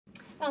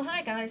Well,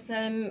 hi guys,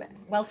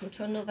 welcome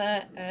to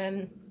another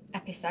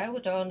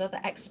episode or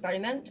another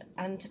experiment,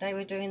 and today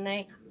we're doing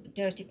the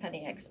dirty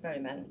penny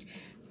experiment.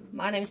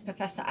 My name is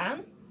Professor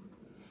Anne.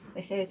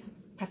 This is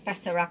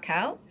Professor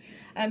Raquel.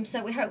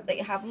 So we hope that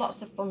you have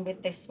lots of fun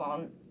with this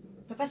one.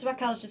 Professor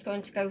Raquel is just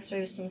going to go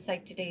through some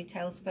safety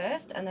details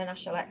first, and then I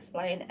shall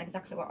explain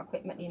exactly what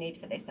equipment you need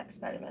for this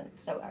experiment.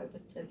 So over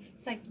to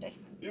safety.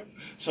 Yep.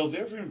 So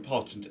they're very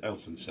important,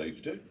 health and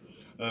safety.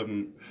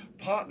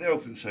 Part of the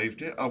health and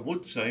safety, I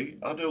would say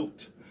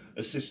adult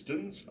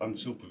assistance and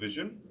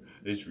supervision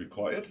is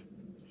required.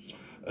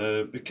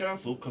 Be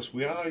careful because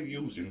we are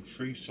using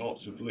 3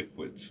 sorts of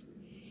liquids.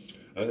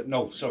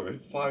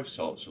 5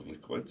 sorts of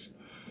liquids.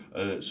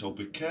 So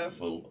be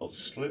careful of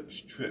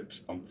slips,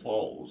 trips and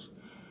falls.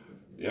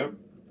 Yeah,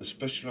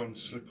 especially on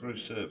slippery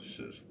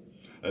surfaces.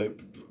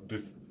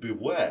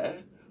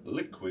 Beware,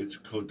 liquids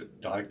could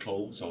dye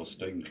clothes or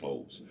stain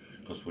clothes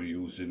because we're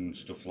using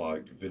stuff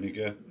like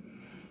vinegar,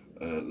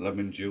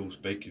 lemon juice,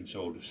 baking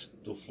soda,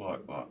 stuff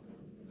like that.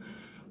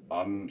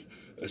 And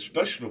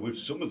especially with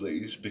some of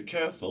these, be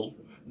careful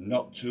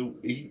not to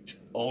eat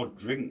or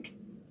drink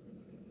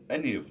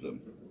any of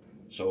them.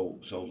 So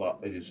that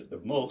is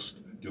a must.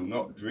 Do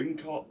not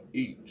drink or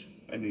eat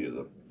any of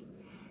them,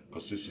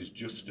 because this is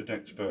just an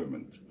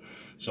experiment.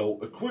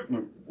 So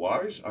equipment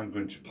wise, I'm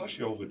going to pass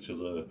you over to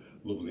the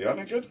lovely Anne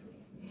again.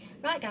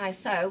 Right guys,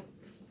 so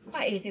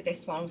quite easy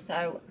this one.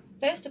 So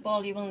first of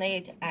all, you will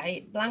need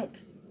a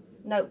blank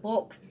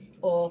notebook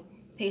or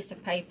piece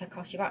of paper,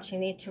 because you actually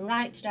need to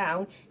write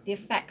down the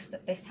effects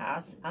that this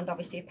has, and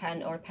obviously a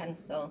pen or a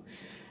pencil.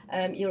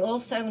 You'll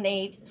also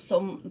need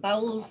some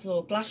bowls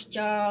or glass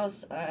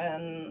jars,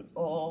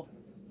 or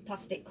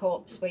plastic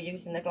cups. We're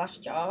using the glass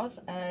jars.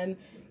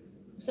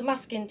 Some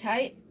masking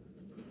tape,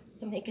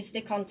 something you can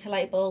stick on to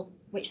label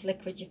which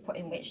liquid you've put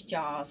in which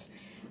jars.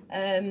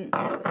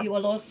 You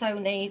will also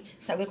need,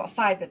 so we've got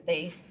 5 of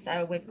these.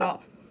 So we've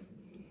got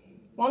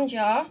 1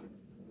 jar,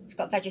 it's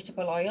got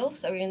vegetable oil,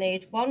 so you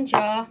need 1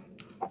 jar,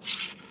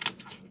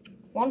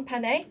 1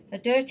 penny, a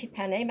dirty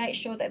penny. Make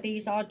sure that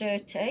these are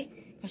dirty,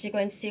 because you're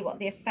going to see what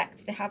the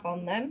effects they have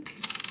on them,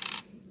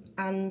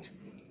 and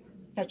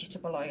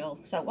vegetable oil.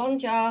 So 1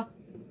 jar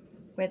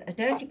with a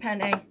dirty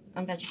penny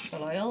and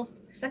vegetable oil.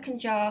 Second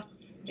jar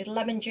with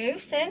lemon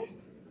juice in,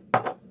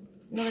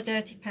 another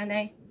dirty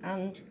penny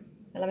and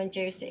the lemon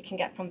juice that you can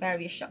get from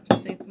various shops and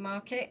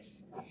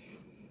supermarkets.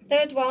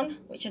 Third one,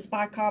 which is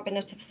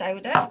bicarbonate of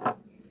soda,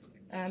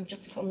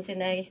 just comes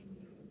in a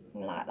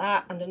like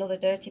that, and another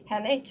dirty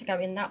penny to go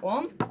in that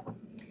one.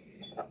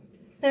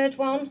 Third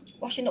one,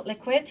 washing up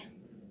liquid,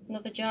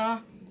 another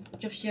jar,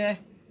 just your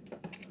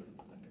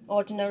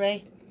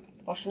ordinary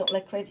washing up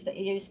liquids that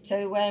you use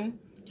to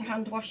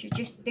hand wash your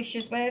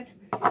dishes with.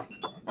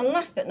 And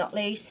last but not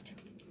least,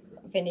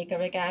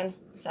 vinegar again.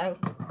 So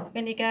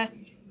vinegar,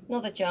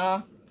 another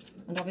jar,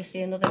 and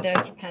obviously another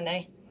dirty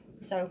penny.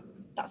 So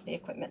that's the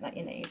equipment that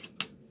you need.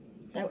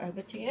 So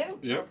over to you.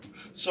 Yep.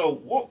 So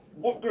what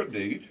we're going to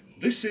need,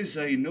 this is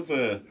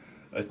another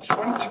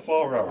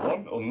 24-hour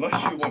one,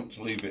 unless you want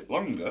to leave it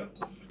longer,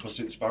 because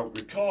it's about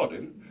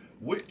recording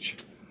which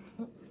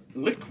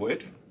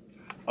liquid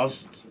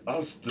has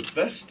the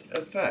best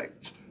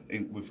effect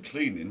with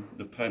cleaning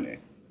the penny.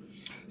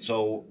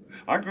 So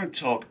I'm going to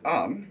talk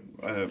Anne,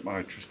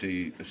 my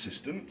trusty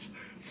assistant,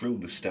 through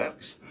the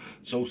steps.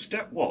 So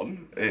step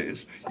 1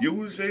 is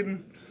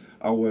using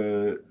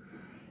our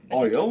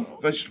oil,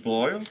 vegetable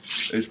oil,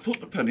 is put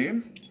the penny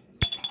in,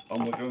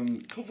 and we're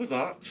going to cover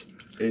that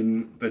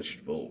in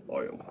vegetable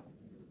oil.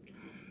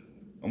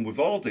 And with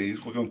all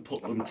these, we're going to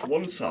put them to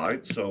one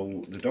side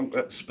so they don't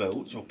get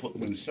spilled, so put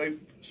them in a safe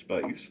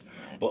space.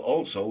 But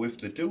also, if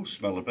they do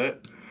smell a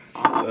bit,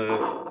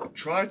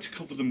 try to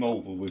cover them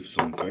over with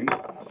something,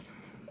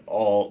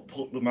 or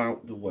put them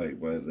out the way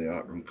where they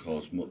aren't going to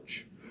cause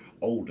much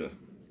odour.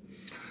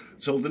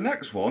 So the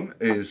next one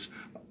is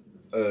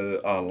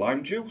our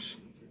lime juice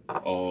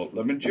or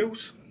lemon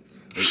juice.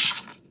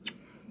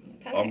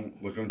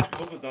 We're going to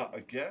cover that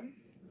again,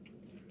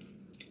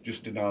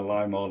 just in our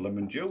lime or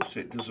lemon juice.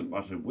 It doesn't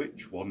matter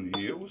which one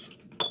you use.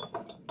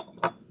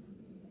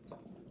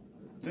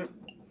 Yep,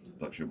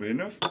 that should be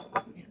enough.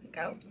 There we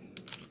go.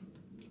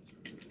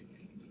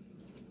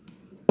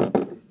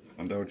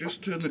 And I'll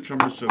just turn the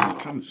camera so you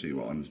can see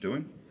what Anne's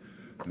doing.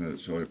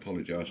 So I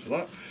apologise for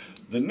that.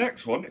 The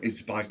next one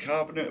is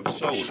bicarbonate of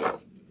soda.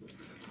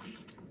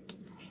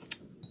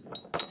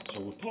 So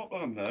we'll put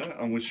that in there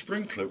and we'll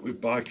sprinkle it with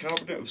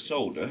bicarbonate of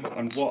soda.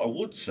 And what I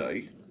would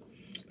say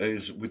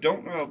is, we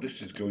don't know how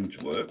this is going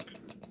to work,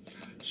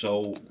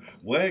 so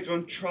we're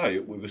going to try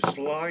it with a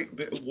slight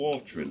bit of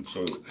water in.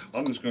 So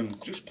Anna's going to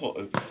just put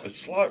a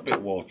slight bit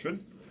of water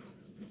in.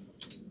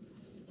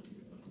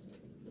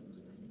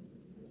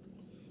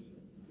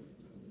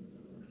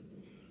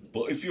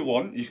 But if you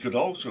want, you could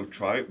also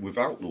try it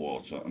without the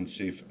water and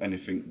see if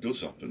anything does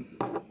happen.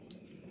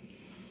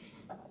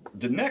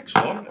 The next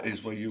one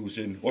is we're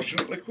using washing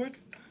up liquid.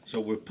 So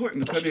we're putting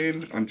the penny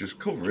in and just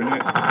covering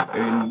it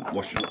in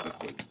washing up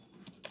liquid.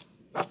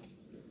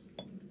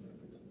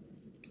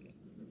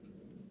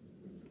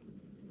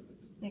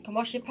 You can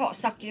wash your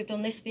pots after you've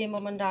done this for your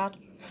mum and dad.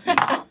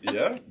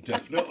 Yeah,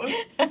 definitely.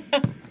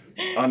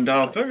 And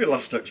our very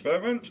last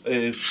experiment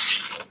is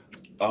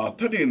our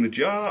penny in the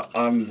jar,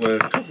 and we're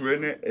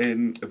covering it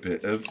in a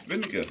bit of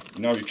vinegar.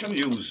 Now you can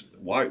use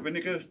white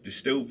vinegar,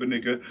 distilled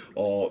vinegar,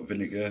 or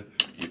vinegar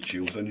which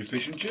you use on your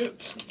fish and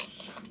chips.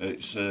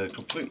 It's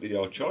completely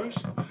your choice.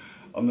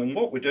 And then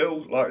what we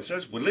do, like it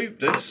says, we leave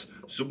this,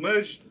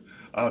 submerge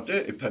our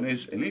dirty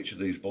pennies in each of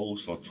these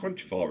bowls for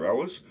 24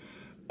 hours.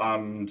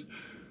 And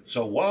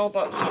so while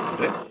that's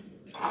happening,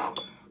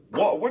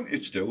 what I want you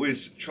to do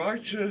is try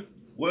to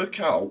work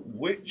out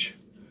which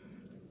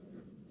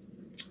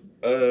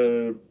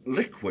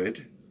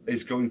liquid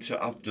is going to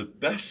have the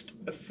best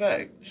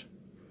effect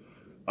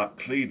at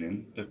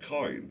cleaning the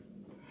coin.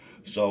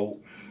 So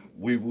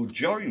we will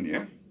join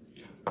you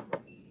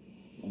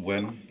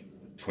when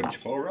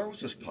 24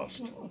 hours has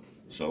passed.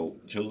 So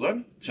till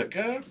then, take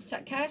care.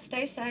 Take care,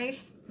 stay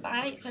safe.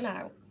 Bye for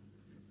now.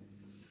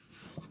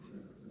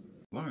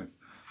 Right.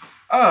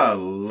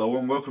 Hello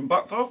and welcome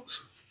back,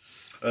 folks.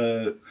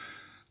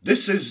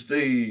 This is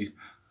the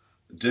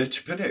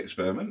dirty penny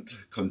experiment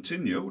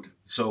continued.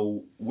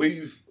 So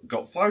we've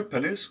got 5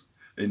 pennies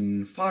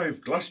in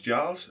 5 glass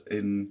jars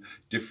in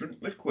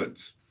different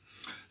liquids.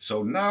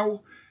 So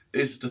now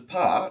is the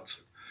part,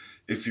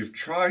 if you've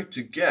tried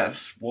to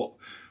guess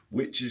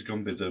which is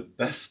going to be the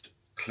best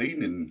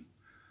cleaning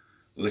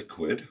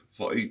liquid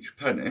for each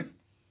penny.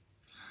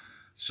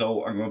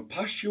 So I'm going to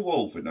pass you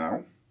over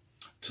now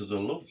to the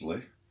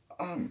lovely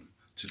Anne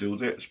to do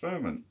the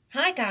experiment.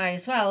 Hi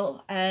guys,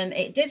 well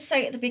it did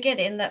say at the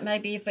beginning that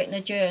maybe you've written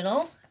a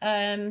journal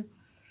and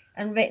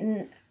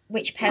written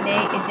which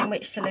penny is in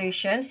which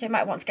solution, so you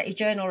might want to get your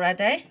journal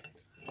ready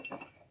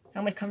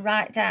and we can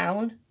write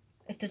down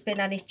if there's been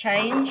any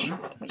change,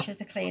 which is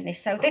the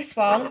cleanest. So this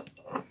one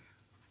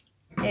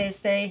is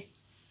the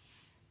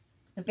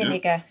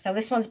vinegar. So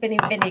this one's been in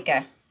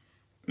vinegar.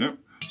 Yep.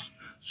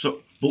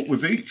 So, but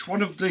with each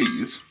one of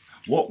these,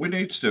 what we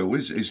need to do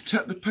is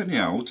take the penny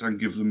out and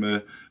give them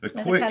a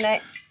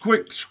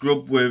quick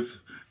scrub with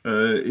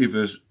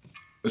either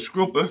a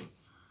scrubber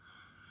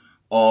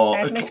or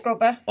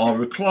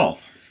a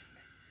cloth.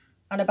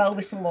 And a bowl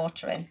with some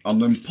water in.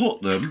 And then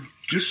put them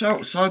just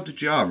outside the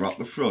jar at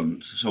the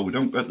front so we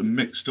don't get them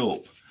mixed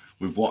up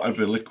with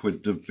whatever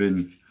liquid they've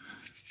been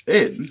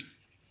in.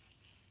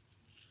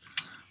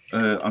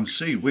 And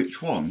see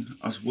which one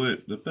has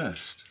worked the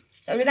best.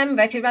 So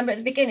remember, if you remember at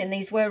the beginning,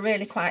 these were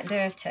really quite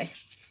dirty.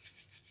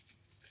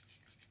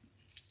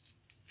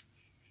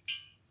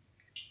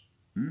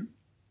 Hmm?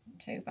 Not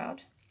too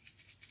bad.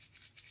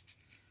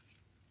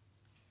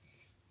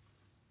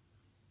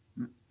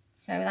 Hmm.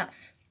 So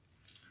that's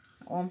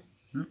that one.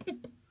 Hmm.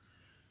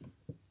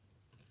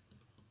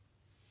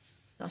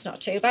 That's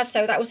not too bad.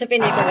 So that was the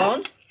vinegar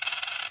one.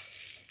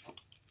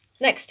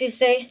 Next is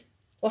the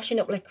washing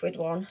up liquid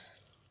one.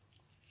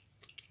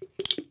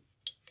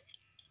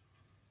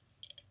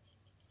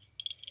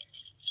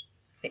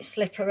 Bit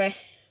slippery.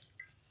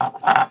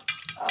 Right.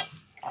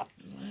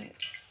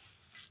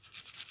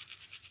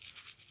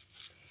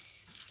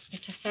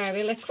 Bit of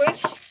fairy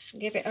liquid.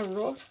 Give it a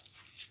rub.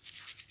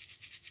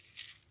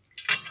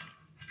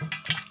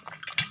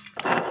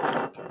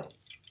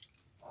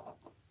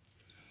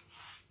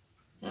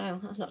 Oh,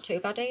 that's not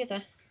too bad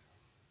either.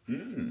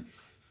 Mm.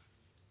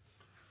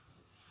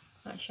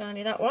 Quite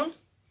shiny, that one.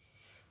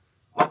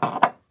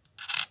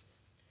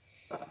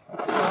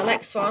 Our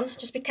next one,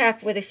 just be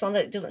careful with this one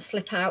that it doesn't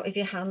slip out of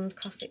your hand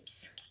because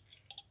it's...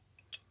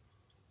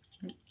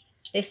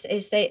 This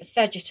is the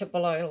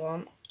vegetable oil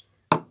one.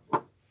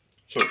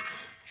 So,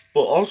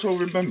 but also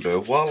remember,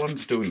 while I'm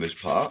doing this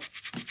part,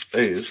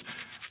 is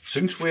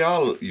since we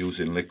are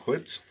using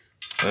liquids,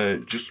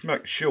 just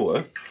make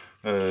sure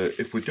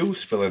if we do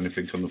spill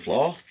anything on the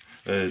floor,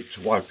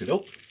 to wipe it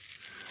up.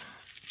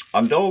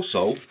 And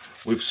also,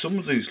 with some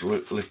of these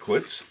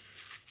liquids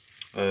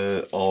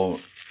or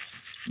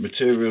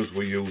materials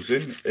we're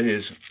using,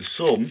 is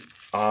some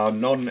are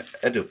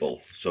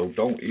non-edible, so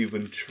don't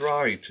even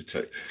try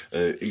to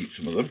eat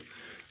some of them,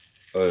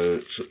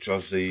 such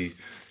as the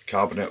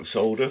carbonate of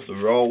soda, the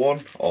raw one,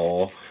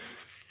 or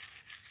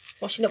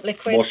washing up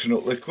liquid.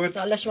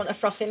 Not unless you want a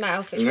frothy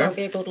mouth, which won't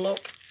be a good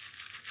look.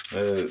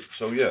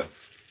 So yeah.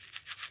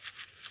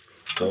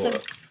 So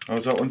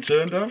how's that one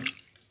turned out?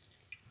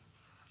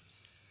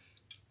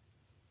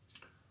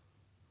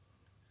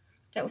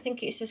 Don't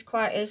think it's as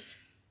quite as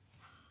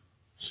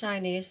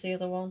shiny as the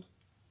other one.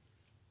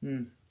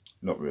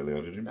 Not really,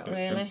 I didn't. Not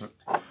really.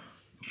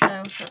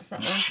 No, that's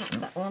that one, that's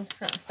that one,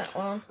 that's that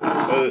one.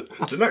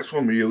 The next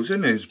one we're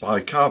using is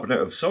bicarbonate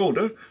of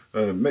soda,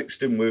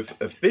 mixed in with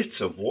a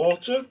bit of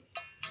water.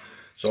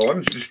 So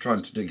I'm just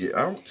trying to dig it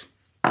out.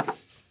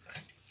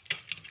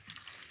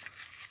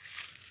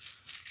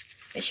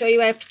 Make sure you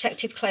wear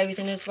protective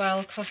clothing as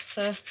well, because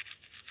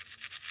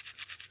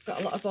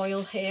got a lot of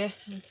oil here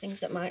and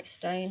things that might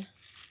stain.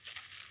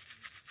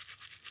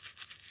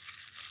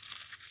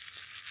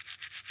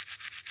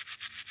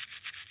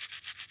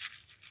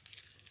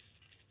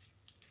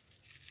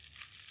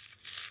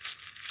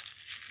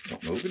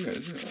 Don't move.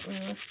 moving it,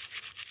 isn't it?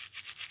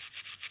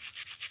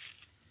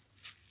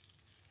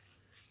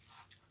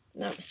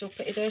 No, it's still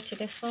pretty dirty,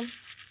 this one.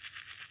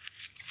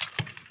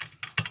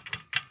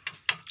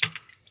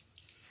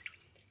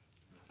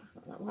 I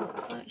thought that one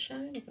looked quite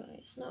shiny, but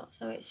it's not.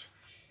 So it's,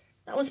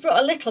 that one's brought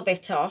a little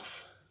bit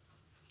off,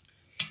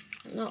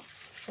 but not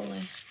fully.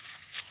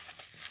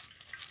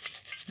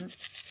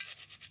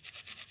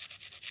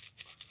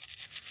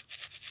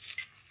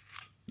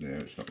 Yeah,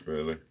 it's not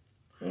really.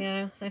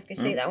 Yeah, so if you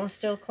can see, that one's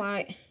still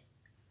quite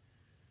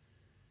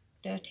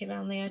dirty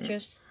around the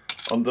edges.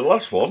 And the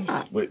last one,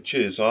 which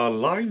is our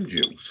lime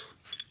juice.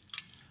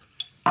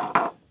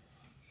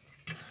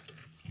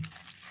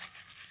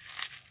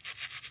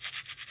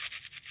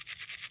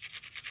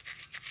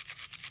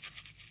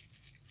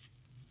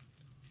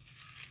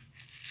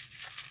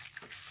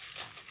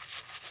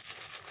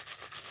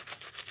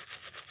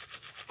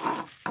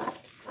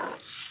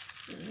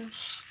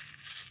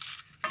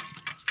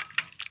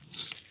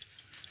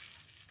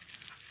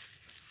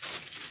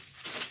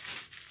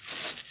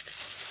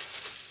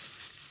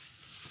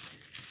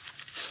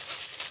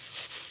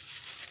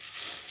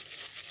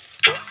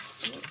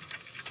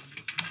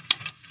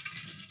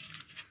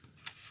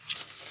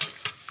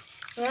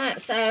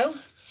 Right, so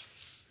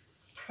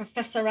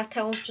Professor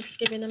Raquel's just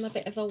giving them a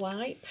bit of a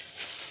wipe.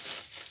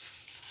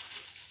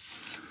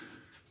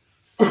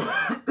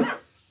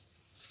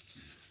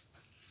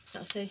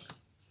 Let's see.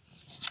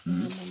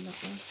 On that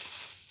one.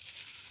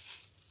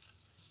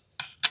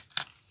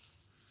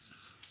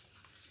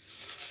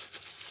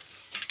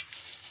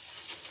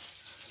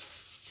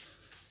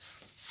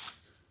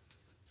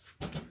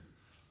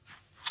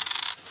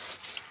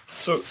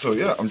 So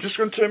yeah, I'm just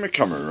going to turn my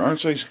camera around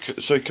so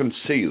you can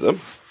see them.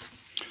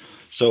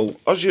 So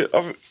as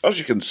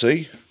you can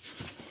see,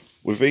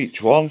 with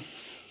each one,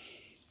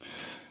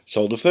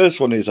 so the first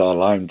one is our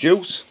lime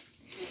juice.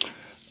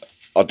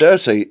 I dare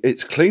say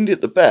it's cleaned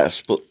it the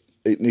best, but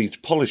it needs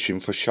polishing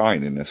for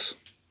shininess.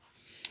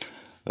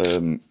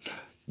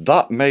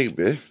 That may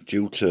be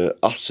due to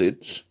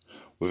acids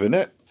within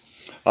it.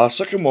 Our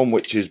second one,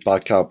 which is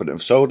bicarbonate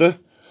of soda,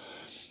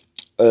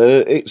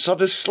 it's had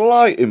a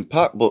slight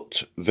impact,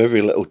 but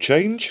very little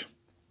change.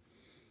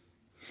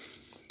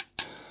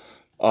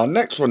 Our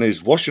next one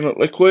is washing up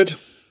liquid.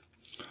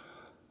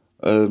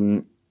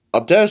 I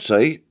dare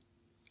say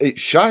it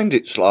shined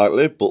it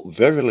slightly, but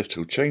very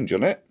little change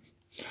on it.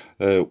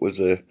 With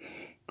a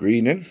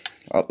greening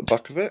at the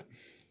back of it.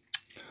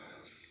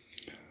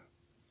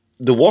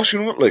 The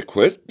washing up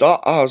liquid,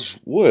 that has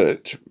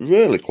worked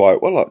really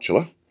quite well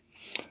actually.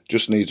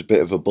 Just needs a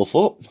bit of a buff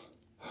up,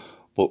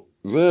 but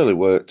really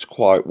worked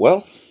quite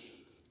well.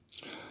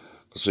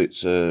 Because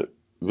it's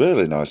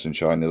really nice and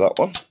shiny, that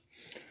one.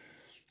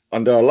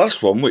 And our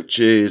last one, which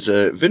is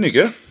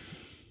vinegar,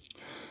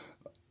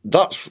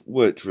 that's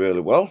worked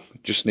really well,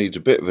 just needs a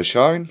bit of a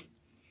shine.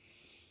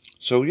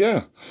 So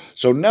yeah,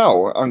 so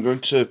now I'm going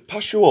to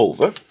pass you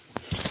over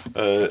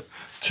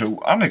to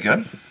Anne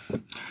again,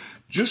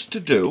 just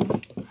to do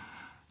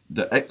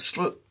the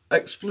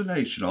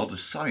explanation or the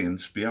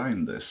science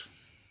behind this.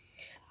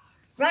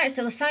 Right,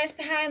 so the science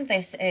behind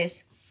this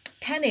is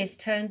pennies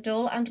turn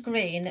dull and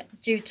green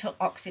due to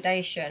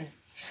oxidation.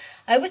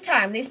 Over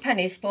time, these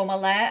pennies form a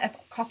layer of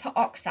copper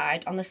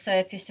oxide on the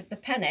surface of the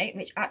penny,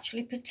 which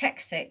actually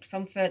protects it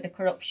from further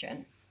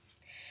corruption.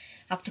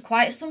 After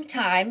quite some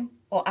time,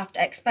 or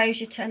after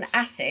exposure to an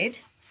acid,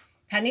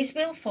 pennies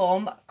will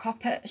form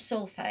copper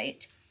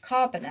sulfate,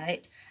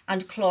 carbonate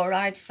and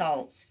chloride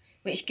salts,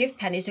 which give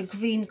pennies a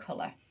green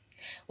colour.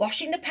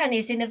 Washing the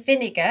pennies in a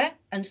vinegar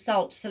and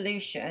salt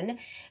solution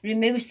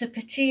removes the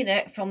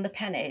patina from the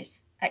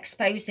pennies,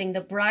 exposing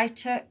the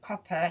brighter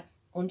copper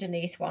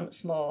underneath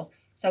once more.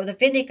 So the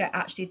vinegar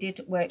actually did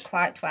work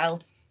quite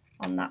well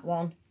on that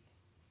one.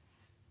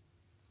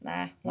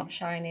 There, a lot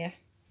shinier.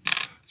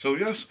 So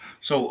yes,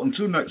 so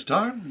until next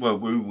time, where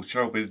we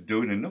shall be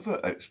doing another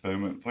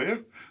experiment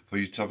for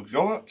you to have a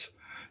go at.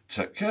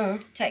 Take care.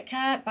 Take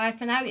care. Bye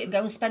for now. You can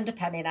go and spend a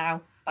penny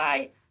now.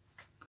 Bye.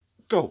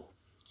 Go.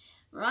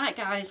 Right,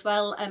 guys.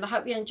 Well, I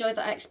hope you enjoyed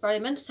that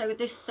experiment. So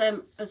this,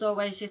 as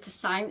always, is the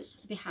science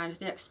behind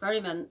the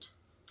experiment.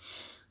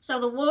 So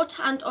the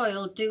water and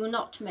oil do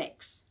not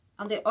mix,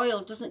 and the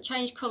oil doesn't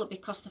change colour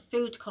because the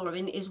food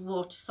colouring is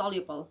water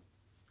soluble.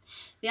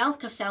 The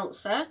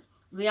Alka-Seltzer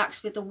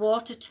reacts with the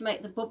water to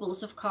make the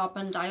bubbles of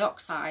carbon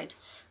dioxide.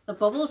 The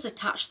bubbles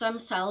attach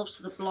themselves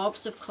to the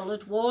blobs of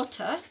coloured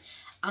water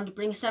and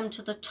brings them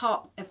to the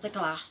top of the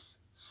glass.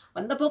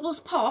 When the bubbles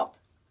pop,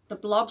 the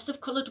blobs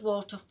of coloured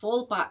water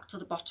fall back to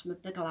the bottom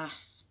of the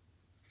glass.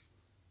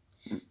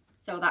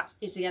 So that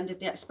is the end of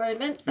the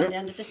experiment and the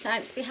end of the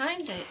science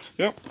behind it.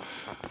 Yep.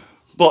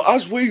 But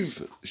as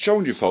we've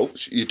shown you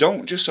folks, you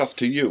don't just have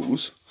to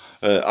use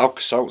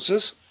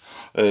Alka-Seltzers.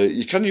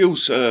 You can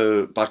use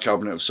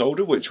bicarbonate of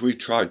soda, which we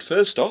tried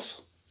first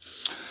off.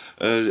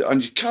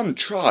 And you can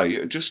try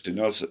adjusting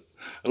as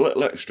a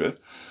little extra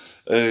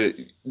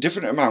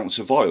different amounts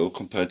of oil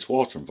compared to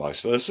water and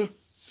vice versa.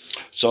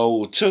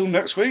 So till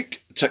next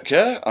week, take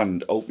care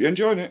and hope you're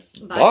enjoying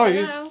it. Bye.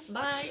 For now.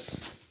 Bye.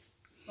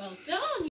 Well done.